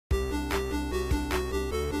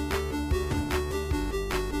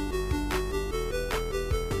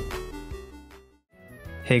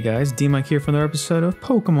Hey guys, DMic here for another episode of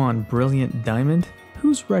Pokemon Brilliant Diamond.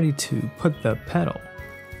 Who's ready to put the pedal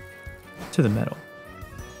to the metal?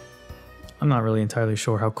 I'm not really entirely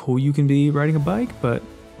sure how cool you can be riding a bike, but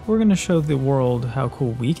we're going to show the world how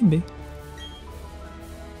cool we can be.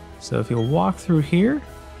 So if you'll walk through here,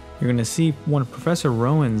 you're going to see one of Professor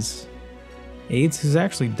Rowan's aides, who's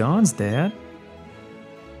actually Dawn's dad.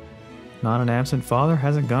 Not an absent father,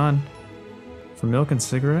 hasn't gone for milk and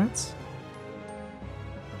cigarettes.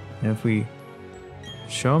 And if we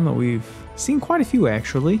show them that we've seen quite a few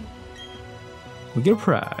actually, we get a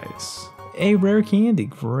prize. A rare candy,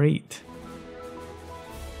 great.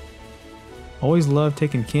 Always love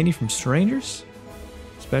taking candy from strangers,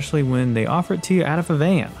 especially when they offer it to you out of a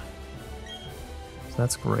van. So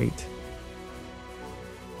that's great.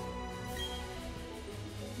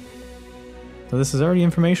 So this is already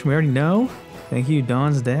information we already know. Thank you,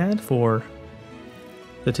 Dawn's dad, for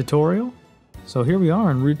the tutorial. So here we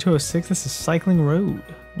are on Route 206. This is Cycling Road.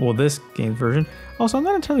 Well, this game version. Also, I'm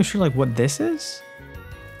not entirely sure like what this is.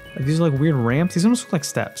 Like these are like weird ramps. These almost look like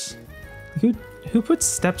steps. Like, who puts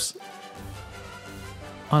steps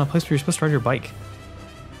on a place where you're supposed to ride your bike?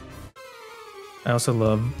 I also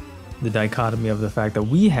love the dichotomy of the fact that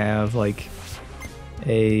we have like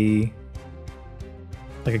a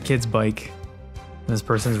kid's bike. And this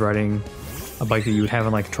person's riding a bike that you would have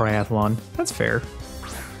in like a triathlon. That's fair.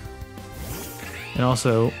 And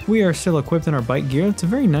also, we are still equipped in our bike gear. It's a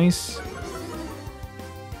very nice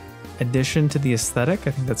addition to the aesthetic.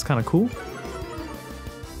 I think that's kind of cool.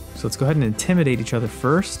 So let's go ahead and intimidate each other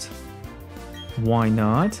first. Why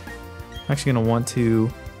not? I'm actually going to want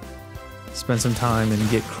to spend some time and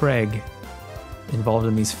get Craig involved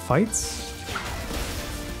in these fights.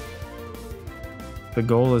 The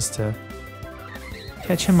goal is to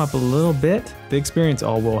catch him up a little bit. The experience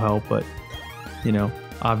all will help, but, you know,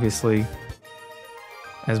 obviously,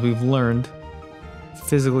 as we've learned,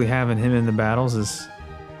 physically having him in the battles is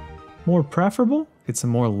more preferable. Get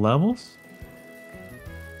some more levels.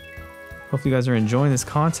 Hope you guys are enjoying this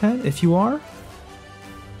content. If you are,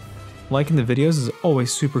 liking the videos is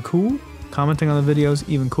always super cool. Commenting on the videos,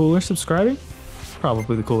 even cooler. Subscribing,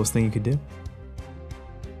 probably the coolest thing you could do.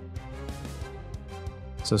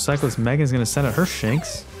 So Cyclist Megan's gonna send out her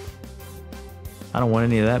Shanks. I don't want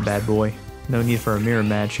any of that bad boy. No need for a mirror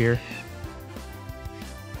match here.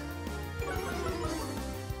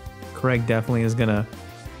 Craig definitely is gonna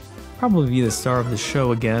probably be the star of the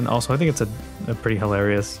show again. Also, I think it's a pretty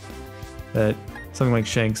hilarious that something like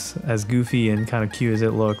Shanks, as goofy and kind of cute as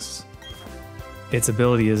it looks, its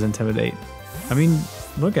ability is Intimidate. I mean,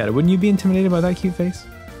 look at it. Wouldn't you be intimidated by that cute face?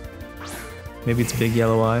 Maybe it's big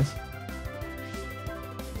yellow eyes.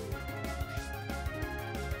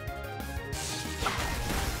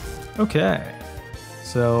 Okay.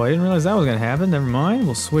 So I didn't realize that was gonna happen. Never mind.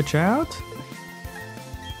 We'll switch out.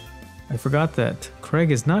 I forgot that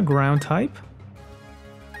Craig is not ground type.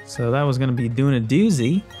 So that was going to be doing a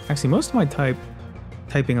doozy. Actually, most of my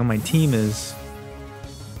typing on my team is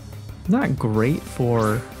not great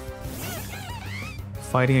for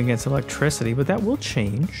fighting against electricity, but that will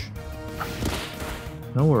change.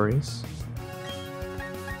 No worries.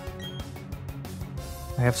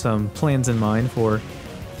 I have some plans in mind for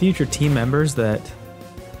future team members that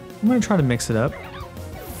I'm going to try to mix it up.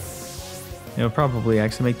 It would probably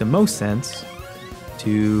actually make the most sense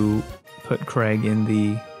to put Craig in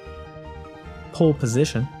the pole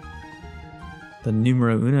position, the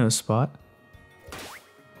numero uno spot.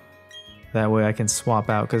 That way I can swap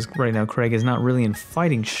out, because right now Craig is not really in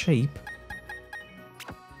fighting shape.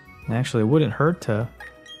 And actually, it wouldn't hurt to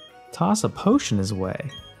toss a potion his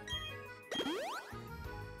way.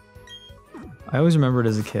 I always remembered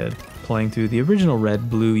as a kid playing through the original Red,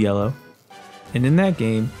 Blue, Yellow, and in that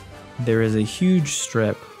game, there is a huge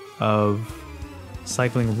strip of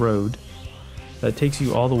cycling road that takes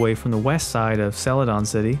you all the way from the west side of Celadon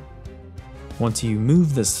City. Once you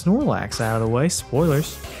move the Snorlax out of the way,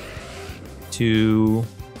 spoilers, to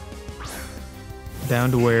down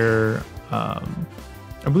to where I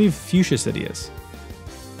believe Fuchsia City is.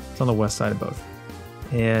 It's on the west side of both.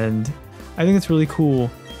 And I think it's really cool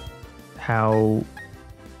how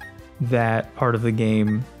that part of the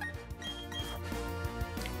game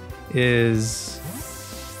is,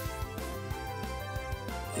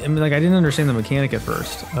 I mean, like, I didn't understand the mechanic at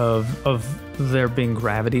first of there being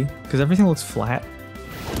gravity, because everything looks flat.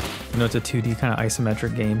 You know, it's a 2D kind of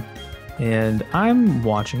isometric game, and I'm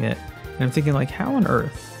watching it and I'm thinking, like, how on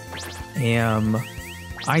earth am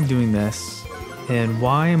I doing this, and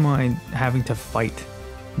why am I having to fight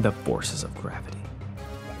the forces of gravity?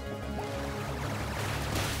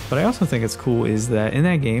 But I also think it's cool is that in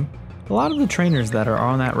that game, a lot of the trainers that are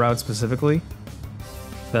on that route specifically,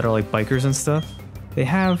 that are like bikers and stuff, they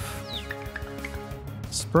have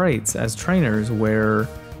sprites as trainers where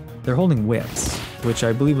they're holding whips, which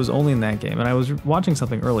I believe was only in that game. And I was watching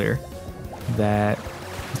something earlier that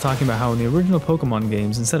was talking about how in the original Pokemon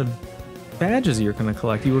games, instead of badges you're going to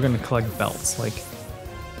collect, you were going to collect belts, like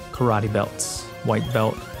karate belts, white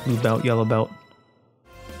belt, blue belt, yellow belt,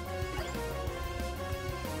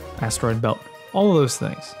 asteroid belt, all of those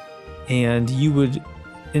things. And you would,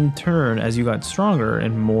 in turn, as you got stronger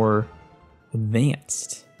and more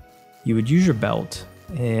advanced, you would use your belt,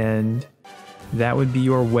 and that would be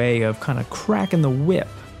your way of kind of cracking the whip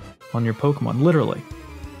on your Pokemon, literally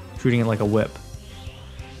treating it like a whip.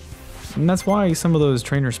 And that's why some of those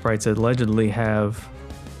trainer sprites allegedly have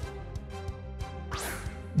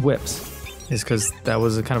whips, is because that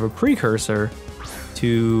was a kind of a precursor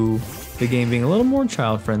to the game being a little more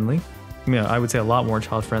child-friendly. I mean, I would say a lot more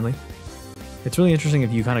child-friendly. It's really interesting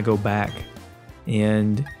if you kind of go back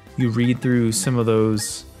and you read through some of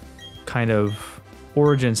those kind of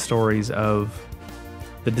origin stories of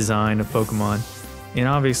the design of Pokemon. And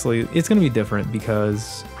obviously, it's going to be different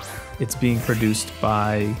because it's being produced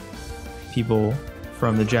by people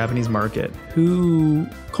from the Japanese market who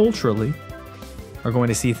culturally are going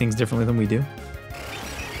to see things differently than we do.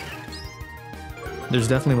 There's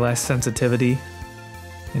definitely less sensitivity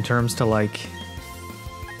in terms to like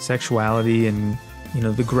sexuality and, you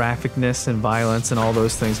know, the graphicness and violence and all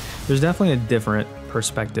those things. There's definitely a different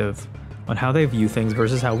perspective on how they view things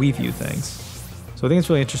versus how we view things. So I think it's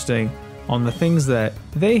really interesting on the things that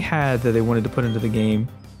they had that they wanted to put into the game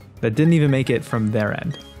that didn't even make it from their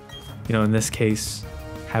end. You know, in this case,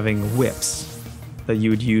 having whips that you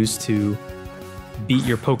would use to beat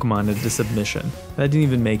your Pokemon into submission. That didn't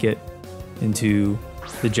even make it into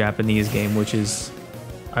the Japanese game, which is,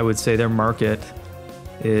 I would say, their market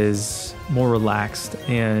is more relaxed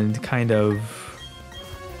and kind of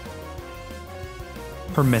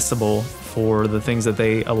permissible for the things that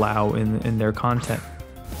they allow in their content.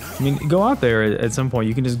 I mean, go out there at some point,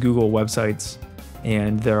 you can just Google websites,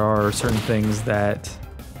 and there are certain things that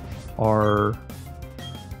are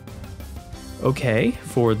okay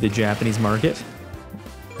for the Japanese market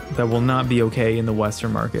that will not be okay in the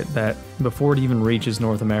Western market, that before it even reaches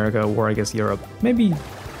North America, or I guess Europe, maybe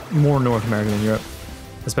more North America than Europe,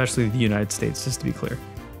 especially the United States, just to be clear.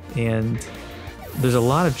 And there's a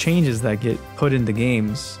lot of changes that get put into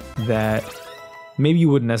games that maybe you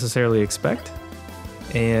wouldn't necessarily expect.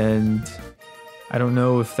 And I don't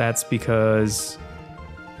know if that's because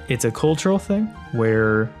it's a cultural thing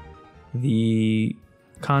where the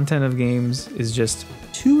content of games is just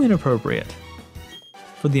too inappropriate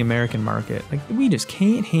for the American market. Like, we just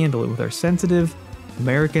can't handle it with our sensitive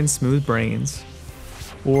American smooth brains.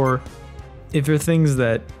 Or if there are things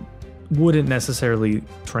that wouldn't necessarily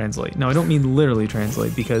translate. Now, I don't mean literally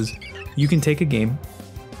translate, because you can take a game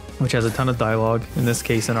which has a ton of dialogue, in this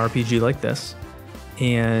case an RPG like this,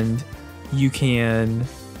 and you can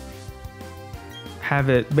have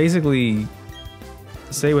it basically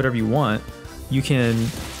say whatever you want. You can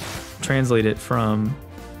translate it from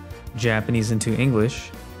Japanese into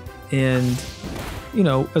English, and, you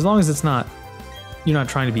know, as long as it's not, you're not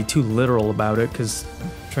trying to be too literal about it, because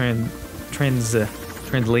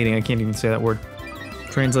translating, I can't even say that word,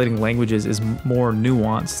 translating languages is more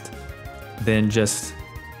nuanced than just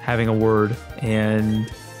having a word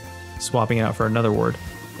and swapping it out for another word.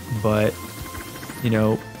 But, you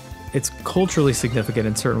know, it's culturally significant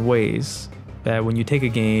in certain ways that when you take a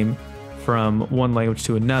game from one language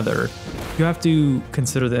to another, you have to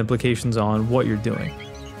consider the implications on what you're doing.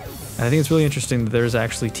 And I think it's really interesting that there's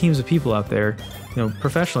actually teams of people out there, you know,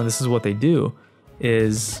 professionally, this is what they do,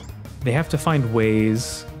 is they have to find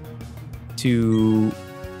ways to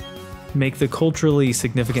make the culturally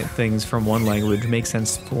significant things from one language make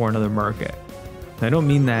sense for another market. And I don't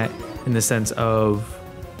mean that in the sense of,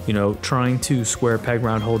 you know, trying to square peg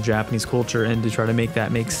round hole Japanese culture and to try to make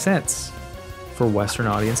that make sense for Western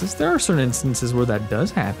audiences. There are certain instances where that does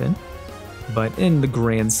happen, but in the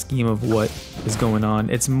grand scheme of what is going on,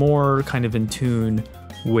 it's more kind of in tune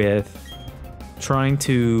with trying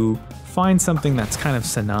to find something that's kind of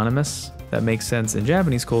synonymous, that makes sense in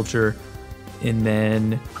Japanese culture, and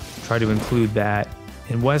then try to include that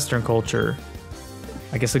in Western culture.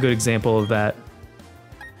 I guess a good example of that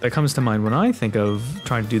comes to mind when I think of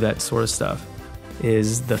trying to do that sort of stuff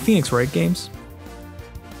is the Phoenix Wright games.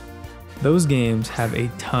 Those games have a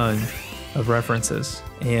ton of references,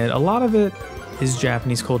 and a lot of it is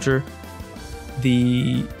Japanese culture.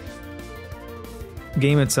 The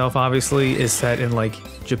game itself obviously is set in like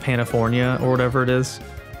Japanifornia or whatever it is,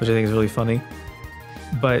 which I think is really funny.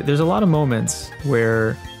 But there's a lot of moments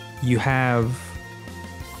where you have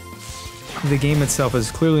the game itself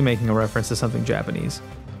is clearly making a reference to something Japanese,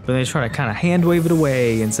 but they try to kind of hand wave it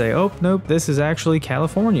away and say, oh, nope, this is actually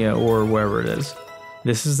California or wherever it is.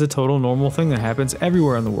 This is the total normal thing that happens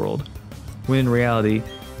everywhere in the world. When in reality,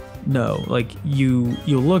 no. Like you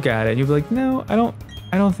look at it and you'll be like, no, I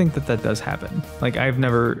don't think that does happen. Like I've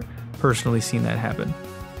never personally seen that happen.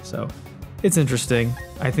 So it's interesting.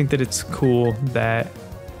 I think that it's cool that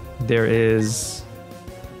there is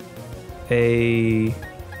an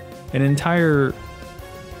entire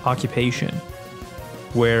occupation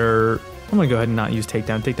where I'm gonna go ahead and not use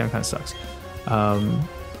takedown. Takedown kind of sucks.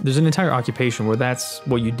 There's an entire occupation where that's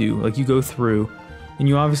what you do. Like you go through, and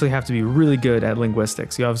you obviously have to be really good at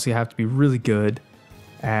linguistics. You obviously have to be really good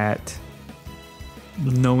at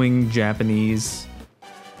knowing Japanese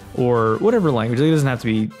or whatever language. It doesn't have to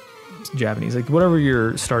be Japanese, like whatever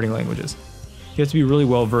your starting language is. You have to be really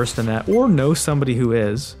well versed in that, or know somebody who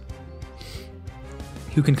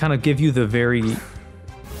can kind of give you the very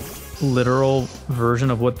literal version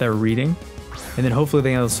of what they're reading. And then hopefully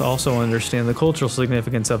they also understand the cultural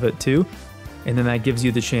significance of it too. And then that gives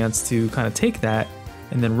you the chance to kind of take that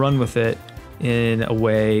and then run with it in a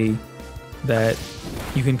way that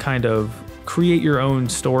you can kind of create your own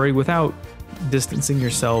story without distancing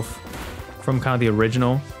yourself from kind of the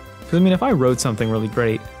original. Because I mean, if I wrote something really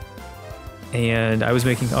great and I was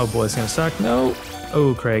making, oh boy, it's gonna suck. No.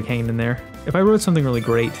 Oh, Craig, hanging in there. If I wrote something really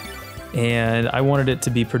great and I wanted it to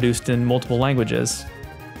be produced in multiple languages,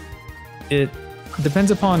 it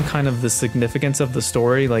depends upon kind of the significance of the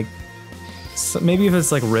story. Like so maybe if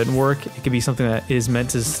it's like written work, it could be something that is meant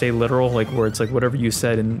to stay literal, like where it's like whatever you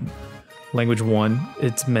said in language 1,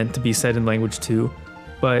 it's meant to be said in language 2.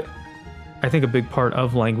 But I think a big part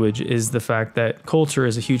of language is the fact that culture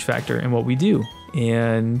is a huge factor in what we do.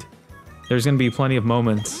 And there's going to be plenty of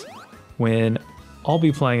moments when I'll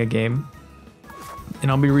be playing a game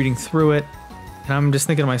and I'll be reading through it and I'm just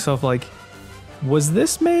thinking to myself, like, was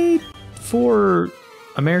this made for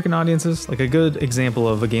American audiences? Like a good example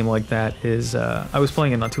of a game like that is I was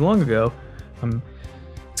playing it not too long ago.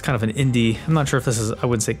 It's kind of an indie. I'm not sure if this is, I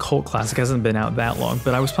wouldn't say cult classic, it hasn't been out that long,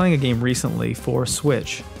 but I was playing a game recently for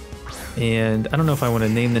Switch. And I don't know if I want to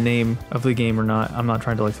name the name of the game or not. I'm not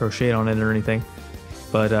trying to like throw shade on it or anything.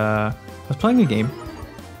 But I was playing a game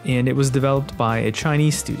and it was developed by a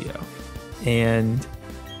Chinese studio. And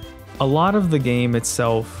a lot of the game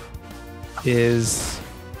itself is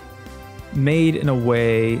made in a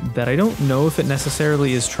way that I don't know if it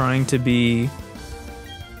necessarily is trying to be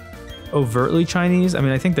overtly Chinese. I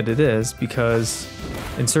mean, I think that it is, because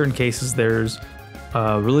in certain cases there's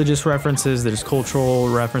religious references, there's cultural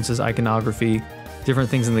references, iconography, different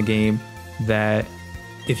things in the game that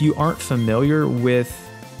if you aren't familiar with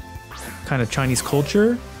kind of Chinese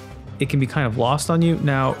culture, it can be kind of lost on you.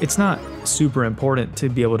 Now, it's not super important to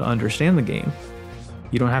be able to understand the game.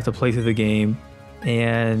 You don't have to play through the game,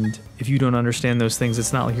 and if you don't understand those things,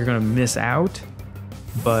 it's not like you're going to miss out.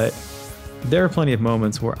 But there are plenty of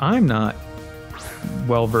moments where I'm not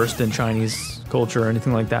well versed in Chinese culture or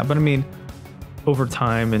anything like that. But I mean, over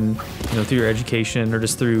time and through your education or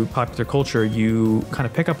just through popular culture, you kind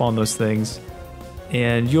of pick up on those things,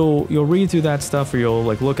 and you'll read through that stuff, or you'll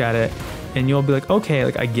like look at it and you'll be like, okay,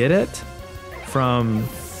 like I get it from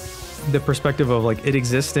the perspective of like it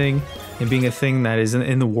existing and being a thing that is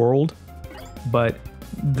in the world, but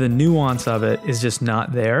the nuance of it is just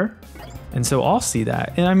not there. And so I'll see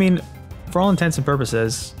that, and I mean, for all intents and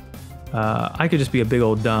purposes, I could just be a big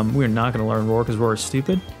old dumb. We're not going to learn roar because roar is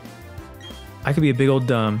stupid. I could be a big old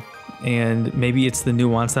dumb, and maybe it's the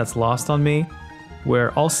nuance that's lost on me,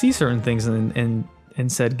 where I'll see certain things in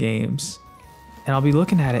said games, and I'll be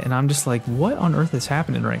looking at it and I'm just like, what on earth is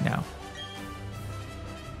happening right now?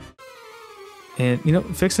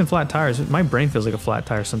 And fixing flat tires, my brain feels like a flat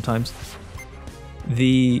tire sometimes.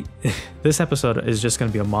 This episode is just going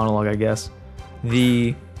to be a monologue, I guess.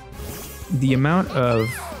 The amount of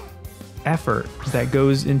effort that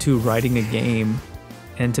goes into writing a game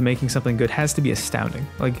and to making something good has to be astounding.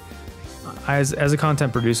 Like, as a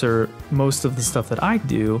content producer, most of the stuff that I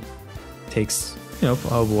do takes,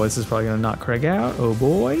 oh boy, this is probably gonna knock Craig out. Oh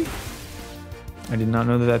boy. I did not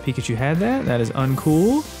know that Pikachu had that. That is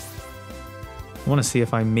uncool. I want to see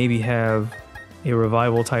if I maybe have a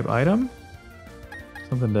revival type item.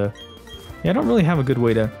 Something to... Yeah, I don't really have a good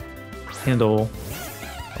way to handle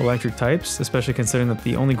electric types, especially considering that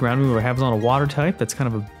the only ground move I have is on a water type. That's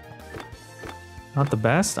kind of not the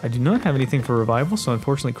best. I do not have anything for revival, so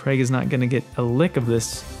unfortunately Craig is not going to get a lick of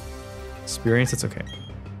this experience. It's okay.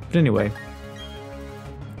 But anyway,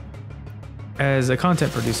 as a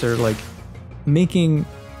content producer, like, making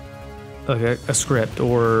like a script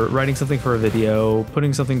or writing something for a video,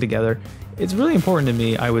 putting something together, it's really important to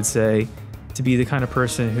me, I would say, to be the kind of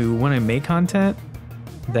person who, when I make content,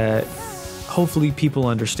 that hopefully people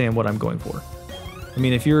understand what I'm going for. I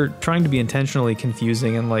mean, if you're trying to be intentionally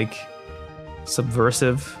confusing and like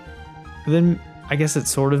subversive, then I guess it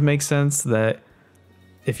sort of makes sense that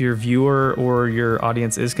if your viewer or your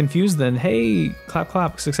audience is confused, then hey, clap,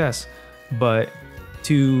 clap, success. But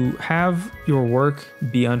to have your work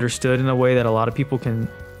be understood in a way that a lot of people can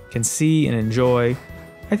see and enjoy,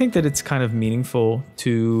 I think that it's kind of meaningful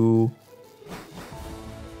to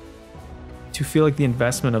feel like the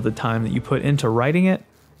investment of the time that you put into writing it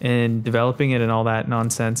and developing it and all that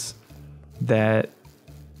nonsense, that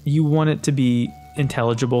you want it to be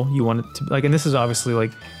intelligible. You want it to, like, and this is obviously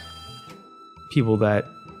like people that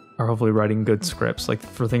are hopefully writing good scripts, like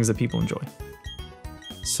for things that people enjoy.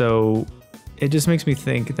 So it just makes me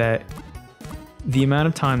think that the amount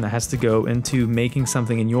of time that has to go into making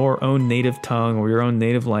something in your own native tongue or your own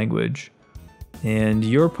native language, and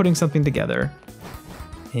you're putting something together,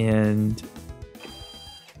 and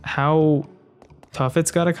how tough it's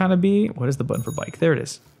got to kind of be. What is the button for bike? There it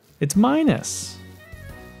is. It's minus.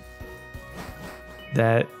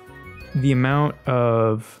 That the amount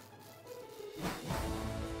of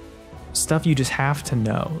stuff you just have to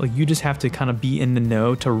know, like you just have to kind of be in the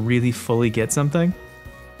know to really fully get something.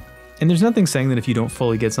 And there's nothing saying that if you don't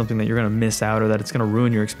fully get something that you're going to miss out or that it's going to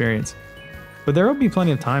ruin your experience. But there will be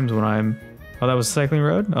plenty of times when I'm, oh, that was Cycling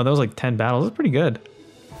Road? Oh, that was like 10 battles. That's pretty good.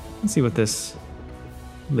 Let's see what this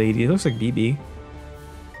lady, it looks like BB.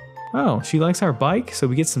 Oh, she likes our bike, so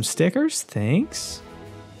we get some stickers. Thanks.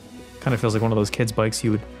 Kind of feels like one of those kids' bikes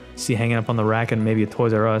you would see hanging up on the rack and maybe a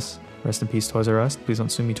Toys R Us. Rest in peace, Toys R Us. Please don't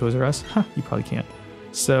sue me, Toys R Us. Huh, you probably can't.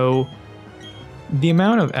 So the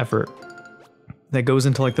amount of effort that goes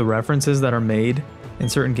into like the references that are made in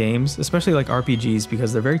certain games, especially like RPGs,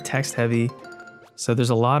 because they're very text heavy. So there's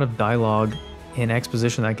a lot of dialogue and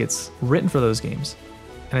exposition that gets written for those games.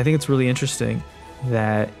 And I think it's really interesting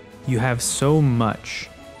that you have so much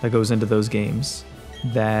that goes into those games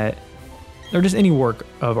that, or just any work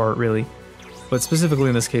of art really, but specifically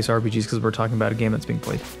in this case RPGs, because we're talking about a game that's being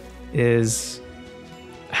played, is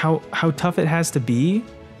how tough it has to be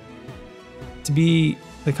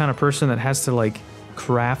the kind of person that has to like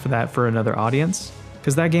craft that for another audience.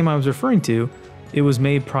 Because that game I was referring to, it was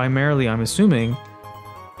made primarily, I'm assuming,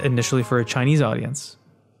 initially for a Chinese audience.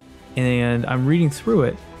 And I'm reading through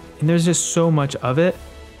it, and there's just so much of it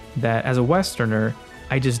that as a Westerner,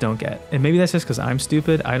 I just don't get. And maybe that's just because I'm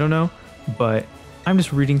stupid, I don't know. But I'm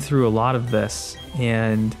just reading through a lot of this,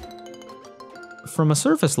 and from a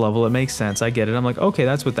surface level, it makes sense. I get it. I'm like, okay,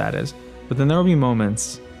 that's what that is. But then there will be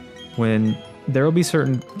moments when there will be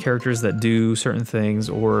certain characters that do certain things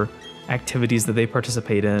or activities that they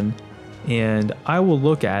participate in, and I will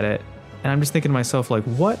look at it and I'm just thinking to myself, like,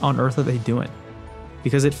 what on earth are they doing?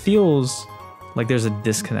 Because it feels like there's a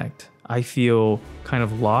disconnect. I feel kind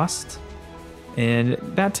of lost, and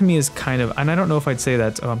that to me is kind of, and I don't know if I'd say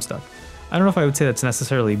that's, oh, I'm stuck. I don't know if I would say that's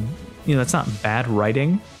necessarily, you know, that's not bad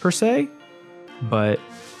writing per se, but,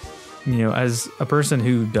 you know, as a person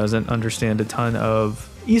who doesn't understand a ton of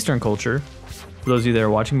Eastern culture, for those of you that are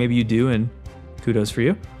watching, maybe you do, and kudos for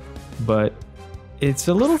you, but it's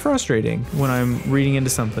a little frustrating when I'm reading into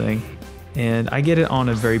something, and I get it on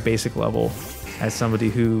a very basic level as somebody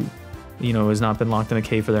who, you know, has not been locked in a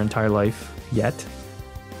cave for their entire life yet.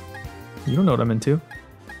 You don't know what I'm into,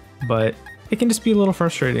 but it can just be a little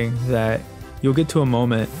frustrating that you'll get to a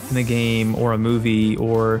moment in a game or a movie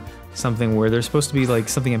or something where there's supposed to be like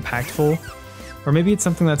something impactful, or maybe it's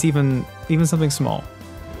something that's even something small.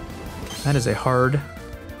 That is a hard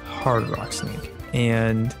rock snake,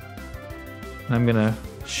 and I'm gonna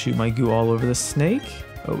shoot my goo all over the snake.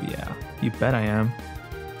 Oh yeah, you bet I am.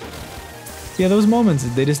 Yeah, those moments,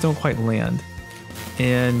 they just don't quite land,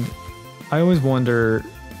 and I always wonder,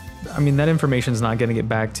 I mean, that information's not gonna get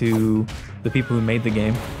back to the people who made the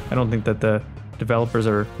game. I don't think that the developers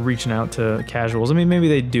are reaching out to casuals. I mean, maybe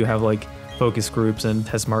they do have like focus groups and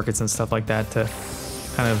test markets and stuff like that to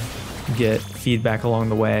kind of get feedback along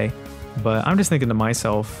the way. But I'm just thinking to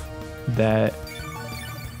myself that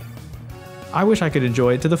I wish I could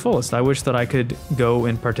enjoy it to the fullest. I wish that I could go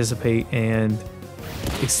and participate and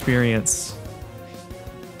experience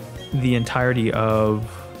the entirety of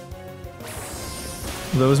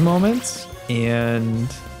those moments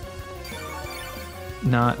and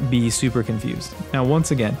not be super confused. Now,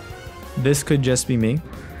 once again, this could just be me.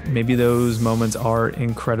 Maybe those moments are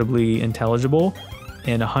incredibly intelligible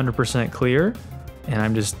and 100% clear, and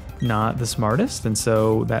I'm just not the smartest, and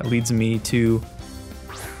so that leads me to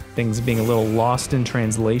things being a little lost in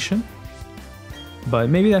translation. But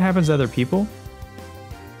maybe that happens to other people.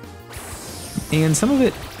 And some of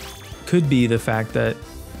it could be the fact that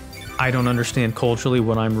I don't understand culturally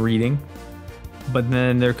what I'm reading. But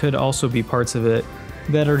then there could also be parts of it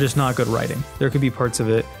that are just not good writing. There could be parts of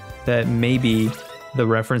it that maybe the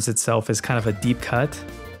reference itself is kind of a deep cut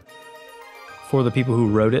for the people who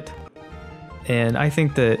wrote it. And I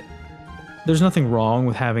think that there's nothing wrong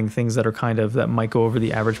with having things that are kind of, that might go over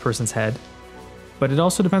the average person's head. But it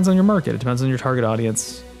also depends on your market. It depends on your target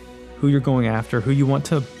audience, who you're going after, who you want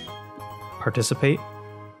to participate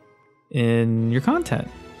in your content.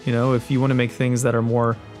 You know, if you want to make things that are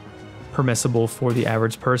more permissible for the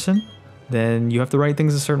average person, then you have to write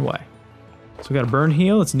things a certain way. So we got a burn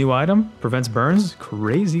heal. It's a new item. Prevents burns.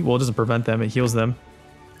 Crazy. Well, it doesn't prevent them. It heals them.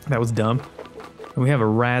 That was dumb. And we have a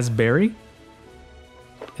raspberry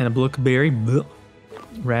and a blackberry. Blech.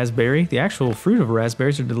 Raspberry. The actual fruit of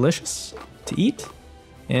raspberries are delicious to eat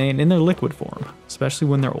and in their liquid form, especially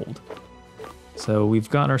when they're old. So we've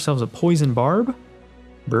got ourselves a poison barb.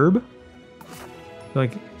 Burb. I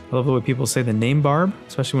love the way people say the name Barb,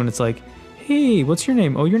 especially when it's like, hey, what's your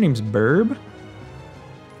name? Oh, your name's Burb?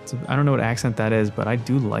 I don't know what accent that is, but I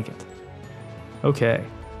do like it. Okay,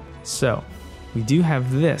 so we do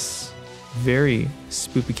have this very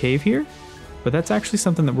spoopy cave here, but that's actually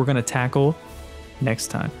something that we're going to tackle next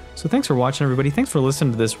time. So thanks for watching, everybody. Thanks for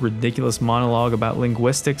listening to this ridiculous monologue about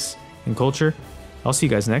linguistics and culture. I'll see you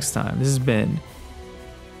guys next time. This has been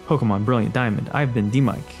Pokemon Brilliant Diamond. I've been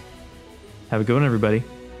DMic. Have a good one, everybody.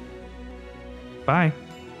 Bye.